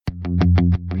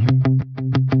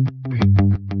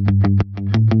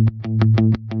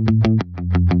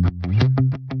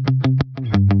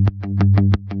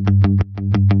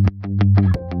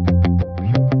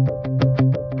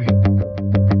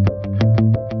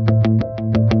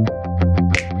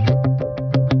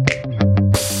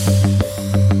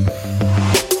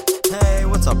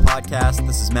podcast.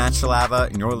 This is Matt Shalava,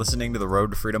 and you're listening to the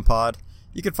Road to Freedom Pod.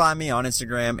 You can find me on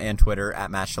Instagram and Twitter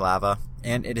at Matt Shalava,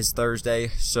 and it is Thursday,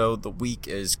 so the week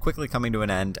is quickly coming to an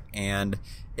end, and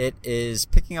it is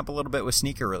picking up a little bit with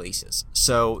sneaker releases.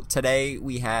 So today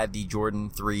we had the Jordan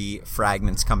 3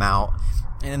 Fragments come out,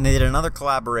 and they did another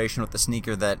collaboration with the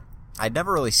sneaker that I'd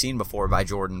never really seen before by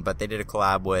Jordan, but they did a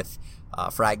collab with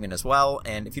Fragment as well.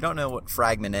 And if you don't know what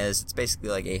Fragment is, it's basically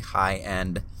like a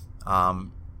high-end,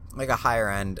 like a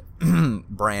higher-end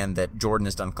brand that Jordan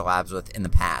has done collabs with in the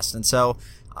past. And so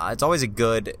it's always a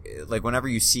good, like whenever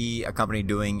you see a company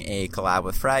doing a collab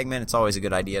with Fragment, it's always a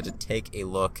good idea to take a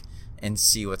look and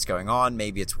see what's going on.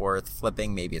 Maybe it's worth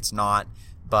flipping, maybe it's not,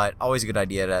 but always a good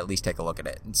idea to at least take a look at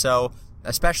it. And so,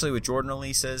 especially with Jordan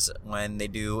releases, when they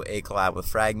do a collab with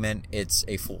Fragment, it's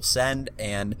a full send,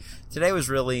 and today was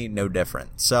really no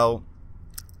different. So,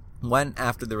 went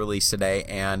after the release today,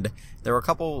 and there were a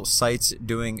couple sites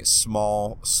doing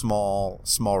small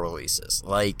releases,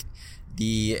 and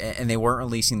they weren't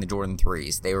releasing the Jordan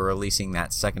 3s. They were releasing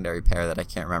that secondary pair that I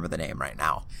can't remember the name right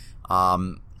now.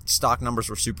 Stock numbers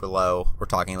were super low. We're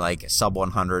talking like sub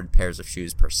 100 pairs of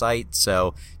shoes per site,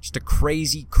 so just a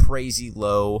crazy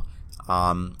low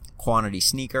quantity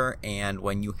sneaker. And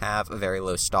when you have a very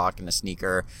low stock in a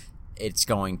sneaker, it's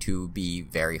going to be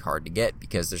very hard to get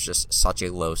because there's just such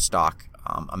a low stock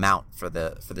amount for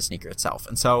the sneaker itself.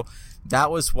 And so that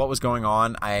was what was going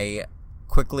on. I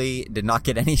quickly did not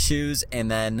get any shoes, and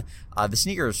then the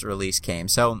sneakers release came.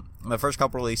 So the first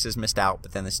couple releases missed out,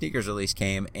 but then the sneakers release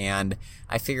came, and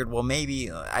I figured, well,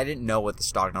 maybe I didn't know what the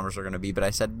stock numbers were going to be, but I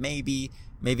said maybe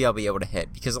I'll be able to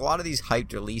hit, because a lot of these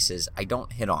hyped releases I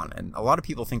don't hit on, and a lot of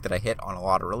people think that I hit on a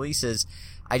lot of releases.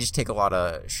 I just take a lot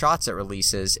of shots at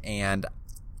releases, and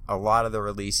a lot of the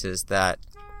releases that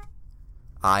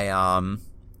I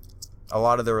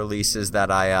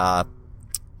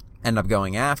end up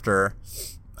going after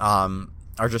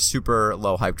are just super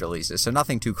low hyped releases, so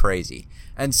nothing too crazy.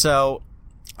 And so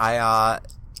I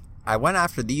went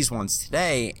after these ones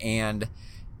today, and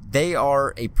they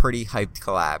are a pretty hyped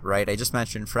collab, right? I just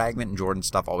mentioned Fragment and Jordan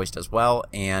stuff always does well,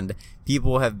 and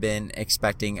people have been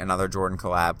expecting another Jordan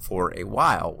collab for a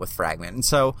while with Fragment. And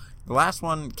so the last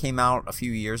one came out a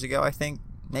few years ago, I think,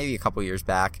 maybe a couple years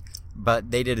back,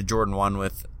 but they did a Jordan 1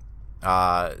 with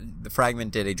the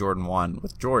Fragment did a Jordan 1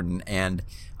 with Jordan, and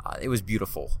it was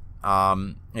beautiful.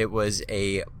 It was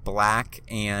a black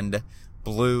and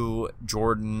blue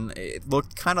Jordan. It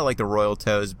looked kind of like the Royal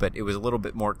Toes, but it was a little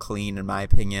bit more clean in my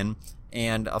opinion.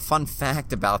 And a fun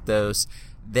fact about those,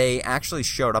 they actually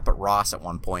showed up at Ross at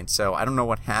one point. So I don't know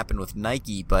what happened with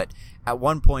Nike, but at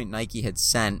one point Nike had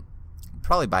sent,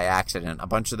 probably by accident, a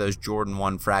bunch of those Jordan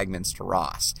 1 Fragments to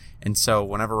Ross. And so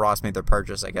whenever Ross made their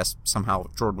purchase, I guess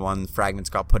somehow Jordan 1 Fragments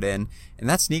got put in. And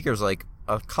that sneaker's like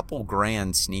a couple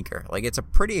grand sneaker. Like, it's a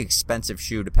pretty expensive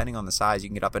shoe. Depending on the size, you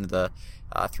can get up into the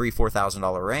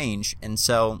 $3,000-$4,000 range. And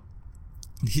so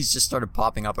these just started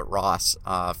popping up at Ross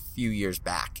a few years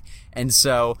back. And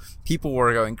so people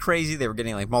were going crazy. They were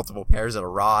getting like multiple pairs at a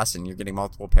Ross, and you're getting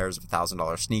multiple pairs of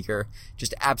 $1,000 sneaker.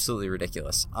 Just absolutely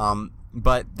ridiculous.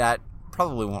 But that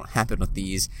probably won't happen with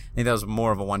these. I think that was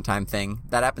more of a one-time thing.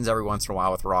 That happens every once in a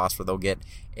while with Ross, where they'll get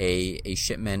a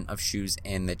shipment of shoes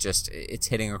in that just, it's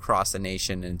hitting across the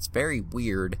nation, and it's very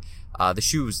weird, the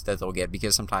shoes that they'll get,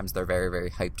 because sometimes they're very,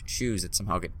 very hyped shoes that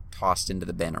somehow get tossed into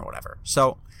the bin or whatever.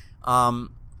 So,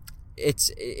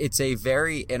 it's a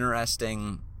very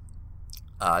interesting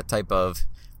type of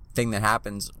thing that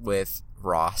happens with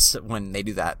Ross when they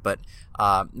do that, but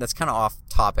that's kind of off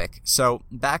topic. So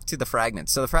back to the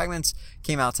Fragments. So the Fragments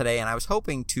came out today, and I was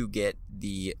hoping to get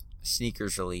the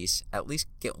sneakers release, at least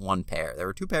get one pair. There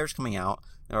were two pairs coming out.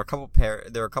 There were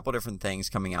a couple different things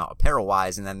coming out apparel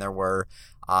wise, and then there were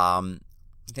I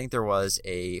think there was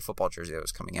a football jersey that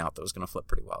was coming out that was going to flip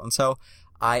pretty well. And so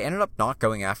I ended up not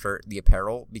going after the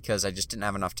apparel because I just didn't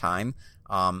have enough time.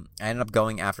 I ended up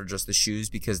going after just the shoes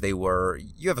because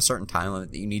you have a certain time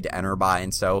limit that you need to enter by.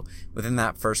 And so within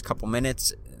that first couple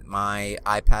minutes, my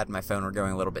iPad and my phone were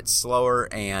going a little bit slower,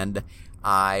 and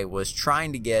I was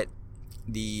trying to get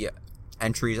the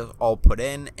entries all put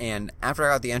in. And after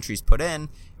I got the entries put in,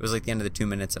 it was like the end of the 2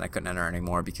 minutes, and I couldn't enter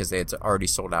anymore because they had already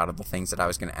sold out of the things that I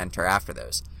was going to enter after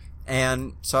those.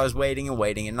 And so I was waiting,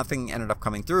 and nothing ended up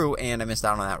coming through, and I missed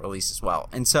out on that release as well.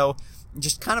 And so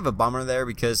just kind of a bummer there,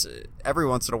 because every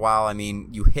once in a while, I mean,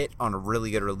 you hit on a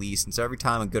really good release, and so every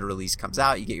time a good release comes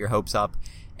out, you get your hopes up,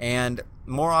 and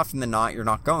more often than not, you're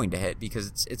not going to hit,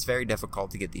 because it's very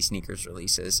difficult to get these sneakers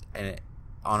releases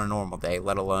on a normal day,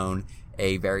 let alone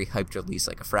a very hyped release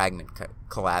like a Fragment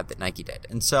collab that Nike did.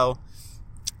 And so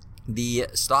The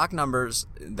stock numbers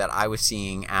that I was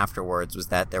seeing afterwards was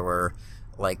that there were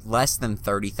like less than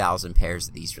 30,000 pairs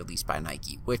of these released by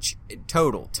Nike, which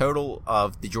total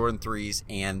of the Jordan 3s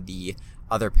and the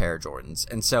other pair of Jordans.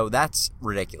 And so that's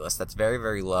ridiculous. That's very,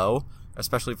 very low,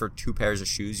 especially for two pairs of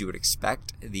shoes. You would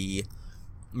expect the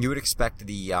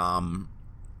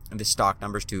stock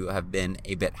numbers to have been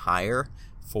a bit higher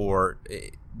for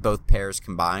both pairs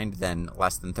combined than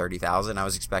less than 30,000. I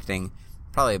was expecting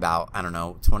probably about,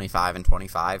 25 and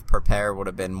 25 per pair would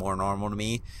have been more normal to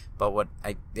me. But what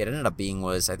it ended up being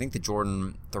was, I think the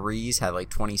Jordan 3s had like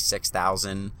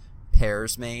 26,000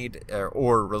 pairs made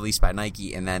or released by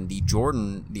Nike. And then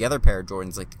the other pair of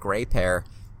Jordans, like the gray pair,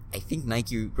 I think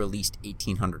Nike released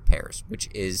 1,800 pairs, which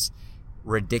is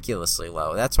ridiculously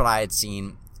low. That's what I had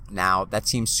seen. Now, that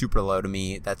seems super low to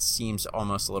me. That seems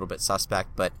almost a little bit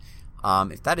suspect. But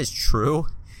if that is true,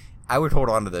 I would hold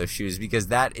on to those shoes because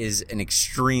that is an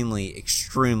extremely,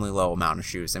 extremely low amount of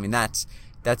shoes. I mean, that's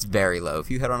very low.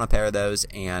 If you hit on a pair of those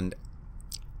and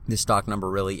the stock number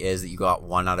really is that you got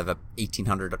one out of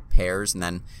 1,800 pairs, and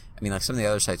then, like some of the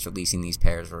other sites releasing these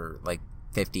pairs were like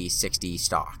 50, 60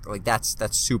 stock. Like that's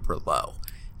super low.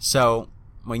 So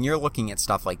when you're looking at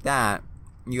stuff like that,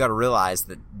 you got to realize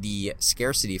that the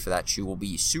scarcity for that shoe will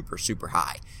be super, super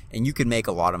high. And you can make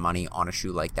a lot of money on a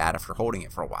shoe like that if you're holding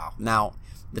it for a while. Now,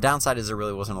 the downside is there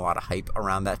really wasn't a lot of hype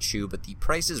around that shoe, but the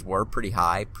prices were pretty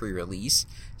high pre-release.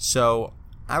 So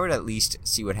I would at least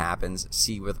see what happens,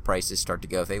 see where the prices start to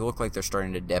go. If they look like they're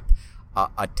starting to dip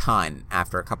a ton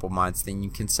after a couple months, then you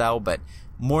can sell. But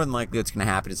more than likely what's going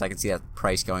to happen is I can see that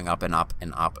price going up and up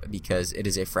and up because it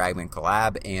is a Fragment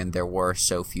collab and there were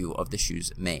so few of the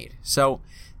shoes made. So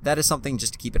that is something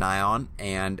just to keep an eye on,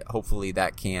 and hopefully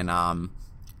that can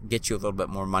get you a little bit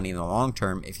more money in the long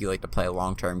term if you like to play a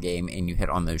long-term game and you hit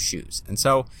on those shoes. And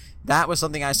so that was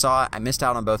something I saw. I missed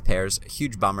out on both pairs. A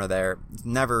huge bummer there.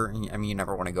 You never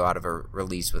want to go out of a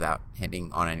release without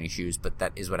hitting on any shoes, but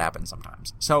that is what happens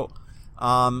sometimes. So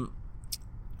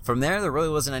from there really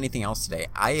wasn't anything else today.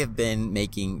 I have been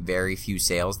making very few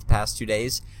sales the past 2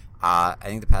 days. I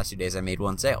think the past 2 days I made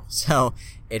one sale. So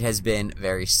it has been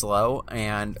very slow,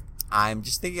 and I'm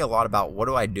just thinking a lot about what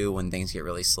do I do when things get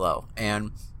really slow.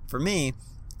 And for me,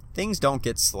 things don't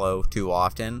get slow too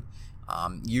often.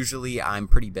 Usually I'm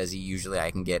pretty busy. Usually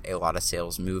I can get a lot of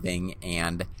sales moving,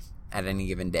 and at any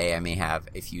given day I may have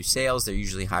a few sales. They're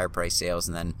usually higher price sales,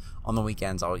 and then on the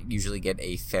weekends I'll usually get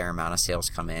a fair amount of sales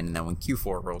come in. And then when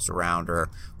Q4 rolls around, or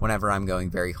whenever I'm going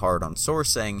very hard on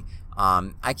sourcing,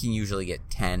 I can usually get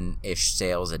 10-ish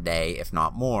sales a day, if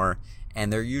not more,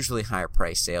 and they're usually higher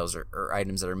price sales or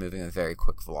items that are moving with very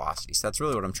quick velocity. So that's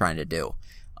really what I'm trying to do.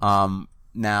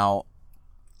 Now,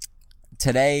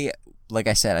 today, like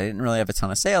I said, I didn't really have a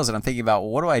ton of sales, and I'm thinking about,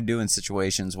 well, what do I do in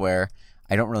situations where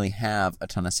I don't really have a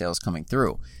ton of sales coming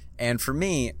through? And for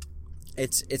me,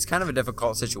 it's kind of a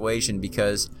difficult situation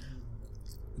because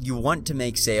you want to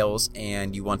make sales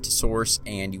and you want to source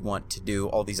and you want to do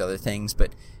all these other things,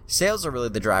 but sales are really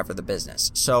the driver of the business.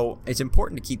 So it's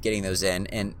important to keep getting those in,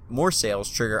 and more sales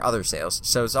trigger other sales.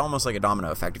 So it's almost like a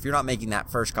domino effect. If you're not making that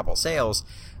first couple sales,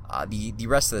 the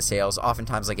rest of the sales,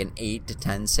 oftentimes like an 8 to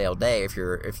 10 sale day,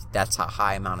 if that's a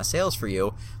high amount of sales for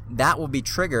you, that will be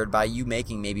triggered by you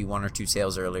making maybe 1 or 2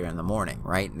 sales earlier in the morning,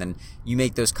 right? And then you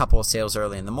make those couple of sales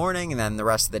early in the morning, and then the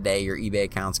rest of the day your eBay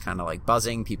account's kind of like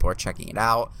buzzing. People are checking it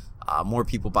out. More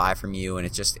people buy from you, and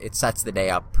it sets the day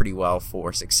up pretty well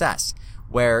for success.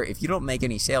 Where if you don't make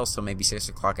any sales till maybe 6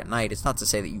 o'clock at night, it's not to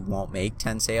say that you won't make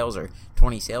 10 sales or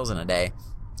 20 sales in a day.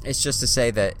 It's just to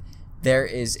say that there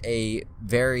is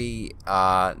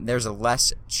there's a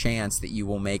less chance that you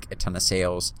will make a ton of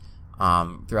sales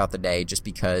throughout the day, just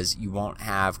because you won't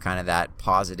have kind of that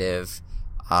positive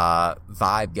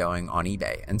vibe going on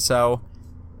eBay. And so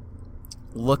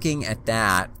looking at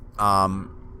that,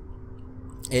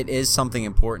 it is something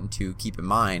important to keep in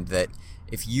mind that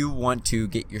if you want to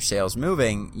get your sales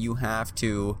moving, you have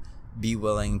to be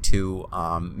willing to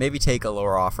maybe take a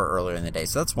lower offer earlier in the day.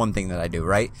 So that's one thing that I do,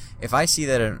 right? If I see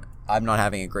that I'm not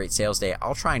having a great sales day,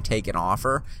 I'll try and take an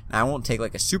offer. And I won't take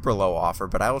like a super low offer,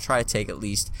 but I will try to take at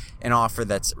least an offer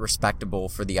that's respectable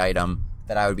for the item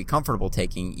that I would be comfortable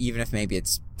taking, even if maybe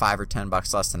it's $5 or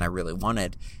 $10 less than I really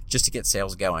wanted, just to get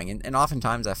sales going. And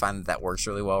oftentimes I find that works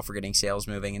really well for getting sales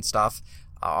moving and stuff.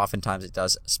 Oftentimes it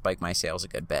does spike my sales a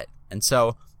good bit. And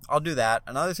so I'll do that.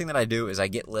 Another thing that I do is I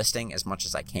get listing as much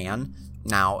as I can.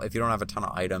 Now, if you don't have a ton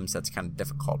of items, that's kind of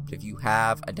difficult. But if you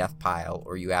have a death pile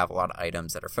or you have a lot of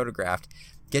items that are photographed,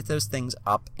 get those things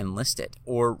up and list it,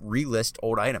 or relist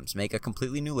old items. Make a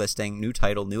completely new listing, new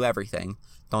title, new everything.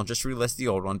 Don't just relist the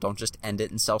old one. Don't just end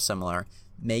it and sell similar.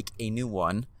 Make a new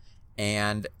one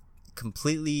and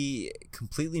completely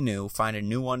new, find a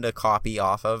new one to copy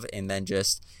off of, and then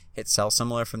just hit sell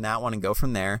similar from that one and go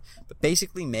from there. But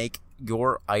basically make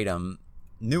your item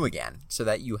new again so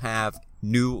that you have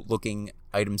new looking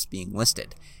items being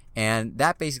listed. And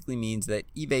that basically means that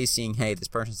eBay is seeing, hey, this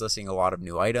person's listing a lot of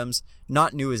new items.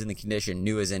 Not new as in the condition,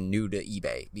 new as in new to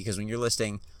eBay. Because when you're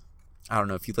listing, I don't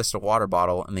know, if you list a water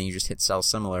bottle and then you just hit sell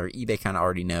similar, eBay kind of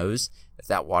already knows if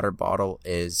that water bottle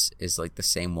is like the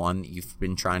same one that you've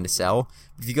been trying to sell.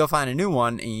 But if you go find a new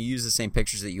one and you use the same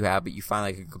pictures that you have, but you find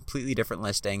like a completely different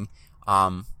listing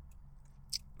than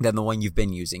the one you've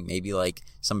been using, maybe like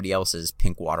somebody else's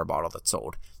pink water bottle that's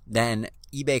sold, then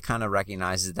eBay kind of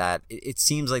recognizes that it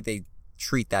seems like they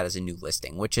treat that as a new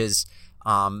listing, which is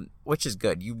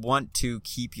good. You want to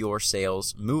keep your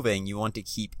sales moving. You want to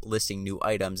keep listing new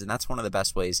items, and that's one of the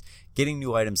best ways. Getting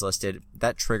new items listed,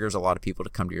 that triggers a lot of people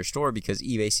to come to your store because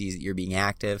eBay sees that you're being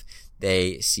active.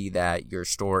 They see that your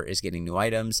store is getting new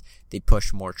items. They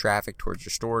push more traffic towards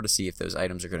your store to see if those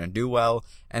items are going to do well,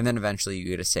 and then eventually you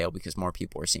get a sale because more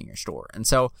people are seeing your store. And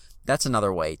so that's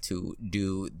another way to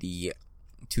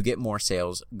get more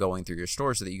sales going through your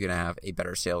store so that you're going to have a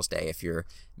better sales day if you're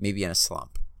maybe in a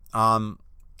slump.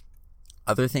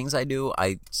 Other things I do,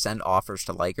 I send offers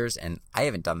to likers, and I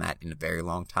haven't done that in a very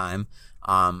long time.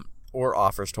 Or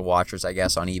offers to watchers, I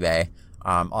guess, on eBay.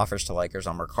 Offers to likers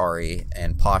on Mercari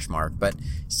and Poshmark. But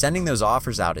sending those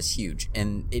offers out is huge,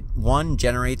 and it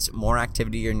generates more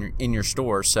activity in your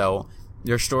store. So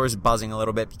your store is buzzing a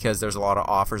little bit because there's a lot of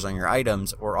offers on your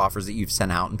items or offers that you've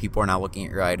sent out, and people are now looking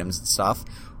at your items and stuff.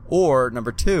 Or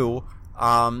number two,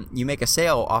 you make a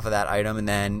sale off of that item, and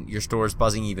then your store is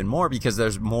buzzing even more because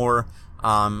there's more.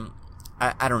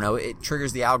 I don't know. It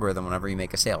triggers the algorithm whenever you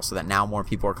make a sale, so that now more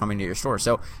people are coming to your store.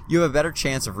 So you have a better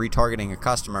chance of retargeting a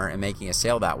customer and making a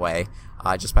sale that way,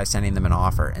 just by sending them an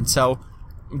offer. And so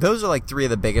those are like three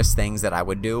of the biggest things that I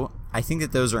would do. I think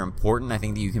that those are important. I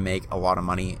think that you can make a lot of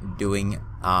money doing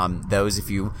those. If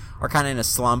you are kind of in a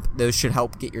slump, those should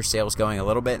help get your sales going a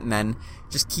little bit, and then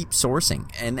just keep sourcing.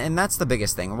 And that's the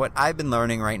biggest thing. What I've been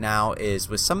learning right now is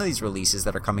with some of these releases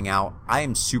that are coming out, I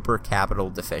am super capital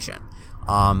deficient,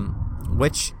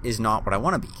 which is not what I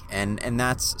want to be. And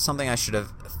that's something I should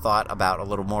have thought about a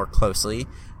little more closely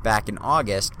back in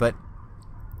August, but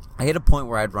I hit a point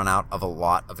where I'd run out of a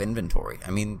lot of inventory. I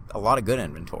mean, a lot of good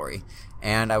inventory.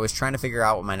 And I was trying to figure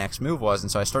out what my next move was, and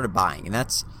so I started buying. And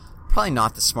that's probably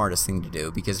not the smartest thing to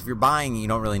do, because if you're buying and you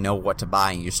don't really know what to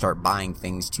buy, and you start buying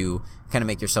things to kind of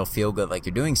make yourself feel good like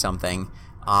you're doing something,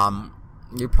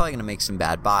 you're probably going to make some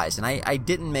bad buys. And I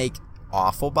didn't make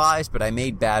awful buys, but I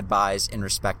made bad buys in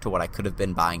respect to what I could have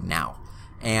been buying now.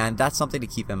 And that's something to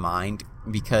keep in mind,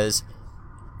 because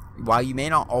while you may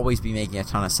not always be making a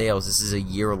ton of sales, this is a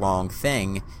year-long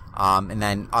thing, and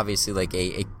then obviously like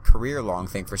a career-long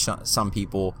thing for some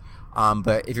people.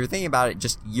 But if you're thinking about it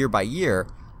just year by year,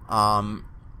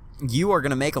 you are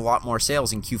going to make a lot more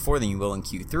sales in Q4 than you will in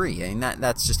Q3. I mean,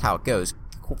 that's just how it goes.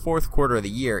 Fourth quarter of the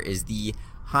year is the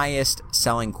highest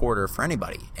selling quarter for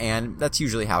anybody, and that's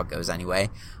usually how it goes anyway.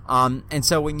 And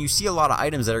so when you see a lot of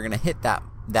items that are going to hit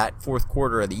that fourth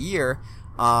quarter of the year,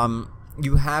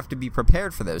 you have to be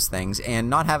prepared for those things, and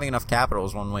not having enough capital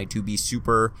is one way to be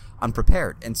super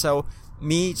unprepared. And so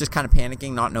me just kind of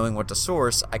panicking, not knowing what to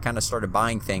source, I kind of started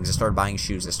buying things. I started buying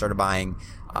shoes. I started buying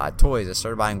toys. I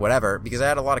started buying whatever, because I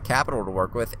had a lot of capital to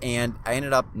work with, and I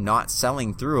ended up not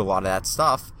selling through a lot of that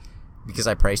stuff because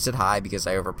I priced it high, because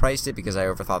I overpriced it, because I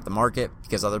overthought the market,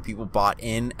 because other people bought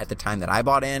in at the time that I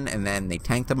bought in, and then they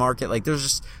tanked the market. Like, there's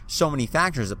just so many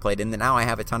factors that played in that now I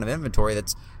have a ton of inventory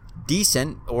that's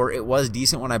decent, or it was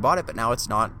decent when I bought it, but now it's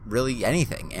not really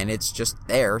anything, and it's just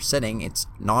there sitting. It's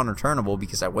non-returnable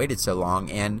because I waited so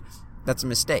long, and that's a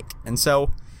mistake. And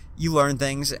so you learn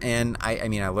things, and I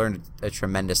mean I learned a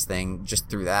tremendous thing just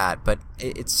through that. But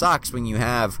it sucks when you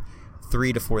have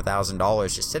 $3,000 to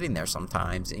 $4,000 just sitting there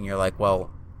sometimes, and you're like,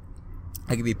 well,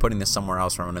 I could be putting this somewhere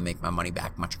else where I'm going to make my money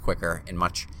back much quicker and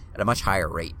at a much higher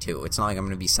rate too. It's not like I'm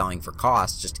going to be selling for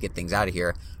cost just to get things out of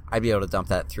here. I'd be able to dump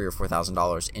that $3,000 or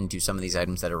 $4,000 into some of these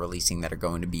items that are releasing that are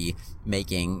going to be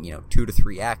making, 2 to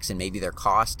 3x, and maybe their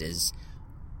cost is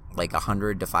like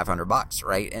 $100 to $500,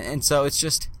 right? And so it's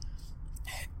just,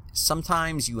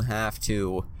 sometimes you have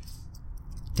to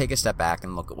take a step back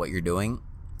and look at what you're doing,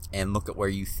 and look at where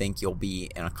you think you'll be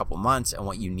in a couple months and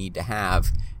what you need to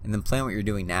have, and then plan what you're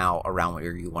doing now around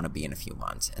where you want to be in a few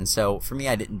months. And so for me,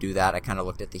 I didn't do that. I kind of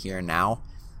looked at the here and now,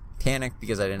 panicked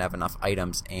because I didn't have enough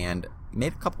items, and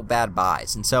made a couple bad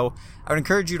buys. And so I would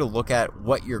encourage you to look at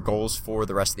what your goals for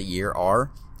the rest of the year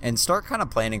are, and start kind of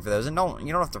planning for those. And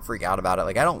you don't have to freak out about it.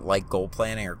 Like, I don't like goal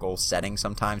planning or goal setting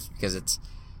sometimes, because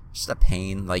just a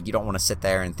pain. Like, you don't want to sit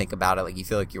there and think about it. Like, you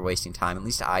feel like you're wasting time. At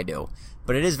least I do.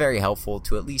 But it is very helpful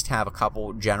to at least have a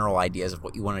couple general ideas of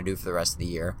what you want to do for the rest of the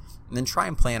year, and then try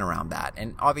and plan around that.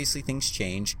 And obviously things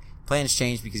change. Plans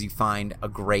change because you find a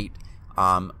great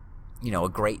a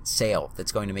great sale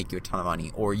that's going to make you a ton of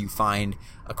money, or you find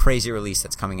a crazy release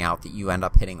that's coming out that you end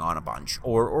up hitting on a bunch,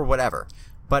 or whatever.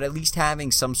 But at least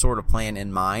having some sort of plan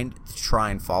in mind to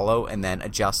try and follow, and then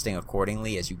adjusting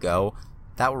accordingly as you go,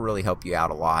 that will really help you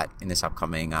out a lot in this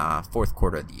upcoming fourth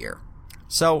quarter of the year.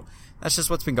 So that's just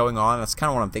what's been going on. That's kind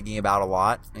of what I'm thinking about a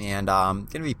lot, and I'm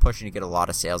going to be pushing to get a lot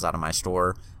of sales out of my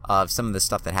store of some of the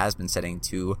stuff that has been sitting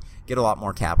to get a lot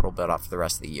more capital built up for the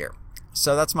rest of the year.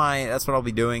 So that's what I'll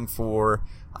be doing for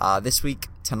this week.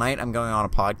 Tonight I'm going on a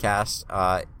podcast.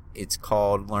 It's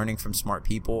called Learning from Smart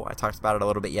People. I talked about it a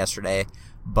little bit yesterday,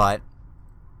 but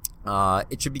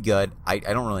it should be good. I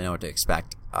don't really know what to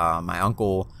expect. My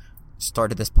uncle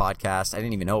started this podcast. I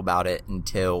didn't even know about it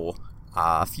until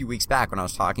a few weeks back when I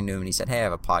was talking to him, and he said, "Hey, I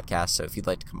have a podcast, so if you'd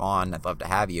like to come on, I'd love to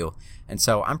have you." And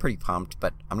so I'm pretty pumped,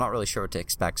 but I'm not really sure what to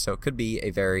expect. So it could be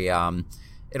a very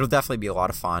it'll definitely be a lot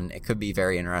of fun. It could be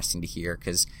very interesting to hear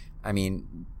because, I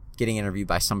mean, getting interviewed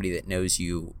by somebody that knows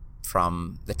you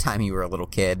from the time you were a little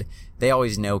kid, they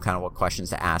always know kind of what questions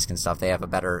to ask and stuff. They have a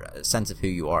better sense of who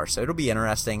you are. So it'll be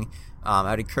interesting.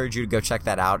 I'd encourage you to go check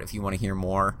that out if you want to hear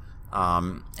more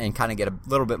and kind of get a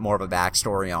little bit more of a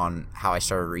backstory on how I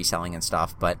started reselling and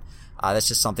stuff. But that's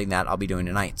just something that I'll be doing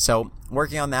tonight. So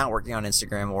working on that, working on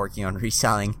Instagram, working on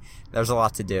reselling. There's a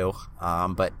lot to do,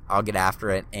 but I'll get after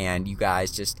it, and you guys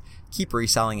just keep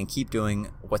reselling and keep doing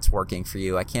what's working for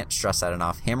you. I can't stress that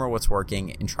enough. Hammer what's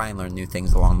working and try and learn new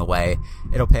things along the way.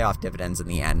 It'll pay off dividends in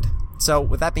the end. So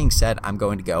with that being said, I'm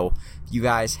going to go. You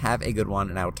guys have a good one,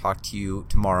 and I will talk to you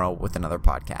tomorrow with another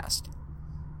podcast.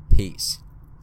 Peace.